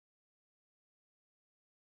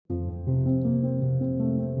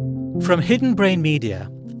From Hidden Brain Media,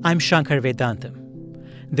 I'm Shankar Vedantam.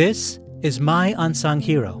 This is My Unsung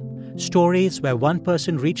Hero, stories where one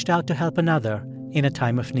person reached out to help another in a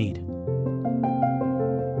time of need.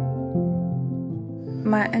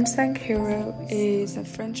 My unsung hero is a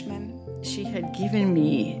Frenchman. She had given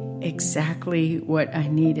me exactly what I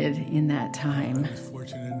needed in that time. I was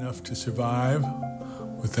fortunate enough to survive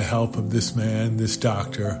with the help of this man, this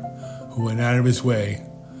doctor, who went out of his way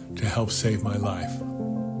to help save my life.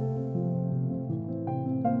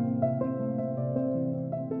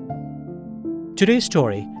 Today's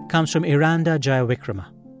story comes from Eranda Jayawickreme.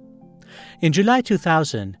 In July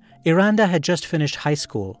 2000, Eranda had just finished high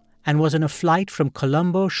school and was on a flight from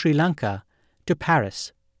Colombo, Sri Lanka, to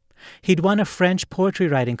Paris. He'd won a French poetry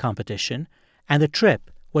writing competition, and the trip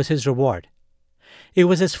was his reward. It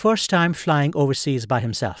was his first time flying overseas by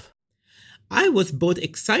himself. I was both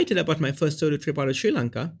excited about my first solo trip out of Sri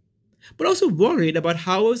Lanka, but also worried about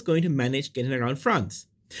how I was going to manage getting around France.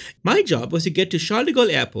 My job was to get to Charles de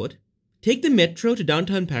Gaulle Airport, take the metro to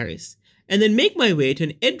downtown Paris, and then make my way to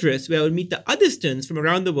an address where I would meet the other students from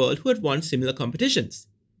around the world who had won similar competitions.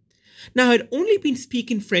 Now, I had only been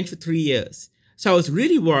speaking French for 3 years, so I was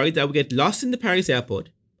really worried that I would get lost in the Paris airport,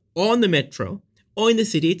 or on the metro, or in the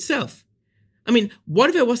city itself. I mean,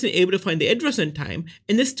 what if I wasn't able to find the address on time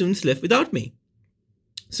and the students left without me?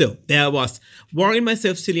 So there I was, worrying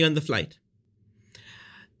myself silly on the flight.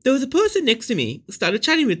 There was a person next to me who started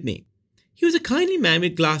chatting with me. He was a kindly man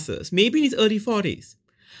with glasses, maybe in his early 40s.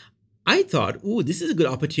 I thought, this is a good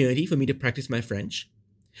opportunity for me to practice my French.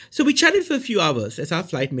 So we chatted for a few hours as our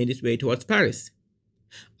flight made its way towards Paris.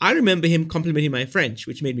 I remember him complimenting my French,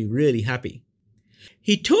 which made me really happy.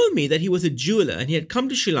 He told me that he was a jeweler and he had come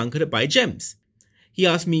to Sri Lanka to buy gems. He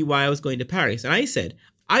asked me why I was going to Paris, and I said,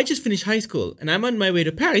 I just finished high school and I'm on my way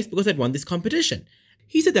to Paris because I'd won this competition.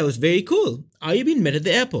 He said that was very cool. Are you being met at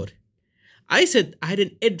the airport? I said I had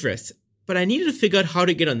an address, but I needed to figure out how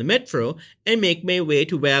to get on the metro and make my way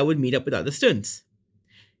to where I would meet up with other students.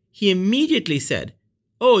 He immediately said,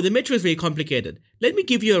 the metro is very complicated. Let me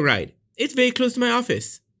give you a ride. It's very close to my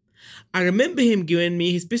office. I remember him giving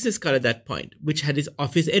me his business card at that point, which had his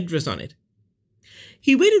office address on it.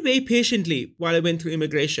 He waited very patiently while I went through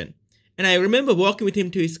immigration, and I remember walking with him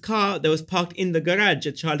to his car that was parked in the garage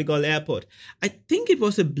at Charles de Gaulle Airport. I think it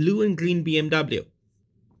was a blue and green BMW.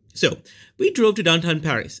 So, we drove to downtown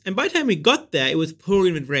Paris, and by the time we got there, it was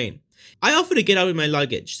pouring with rain. I offered to get out with my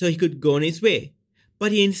luggage so he could go on his way,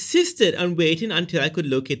 but he insisted on waiting until I could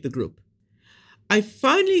locate the group. I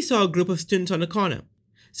finally saw a group of students on a corner,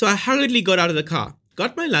 so I hurriedly got out of the car,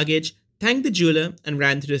 got my luggage, thanked the jeweler, and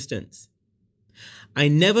ran to the students. I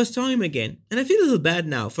never saw him again, and I feel a little bad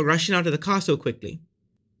now for rushing out of the car so quickly.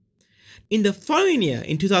 In the following year,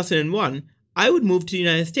 in 2001, I would move to the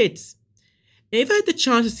United States. And if I had the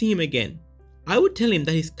chance to see him again, I would tell him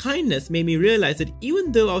that his kindness made me realize that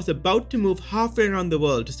even though I was about to move halfway around the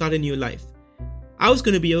world to start a new life, I was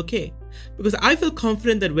going to be okay, because I felt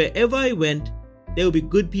confident that wherever I went, there would be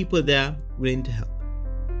good people there willing to help.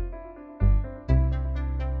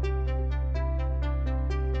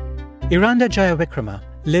 Eranda Jayawickreme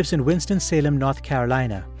lives in Winston-Salem, North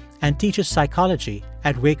Carolina, and teaches psychology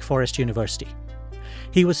at Wake Forest University.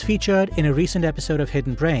 He was featured in a recent episode of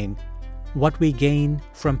Hidden Brain, What We Gain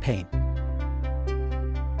from Pain.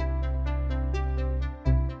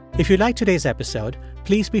 If you liked today's episode,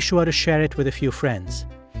 please be sure to share it with a few friends.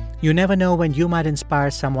 You never know when you might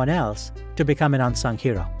inspire someone else to become an unsung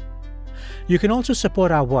hero. You can also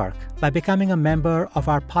support our work by becoming a member of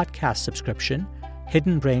our podcast subscription,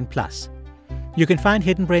 Hidden Brain Plus. You can find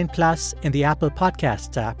Hidden Brain Plus in the Apple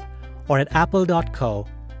Podcasts app or at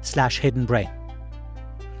apple.co/hiddenbrain.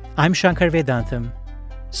 I'm Shankar Vedantam.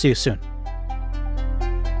 See you soon.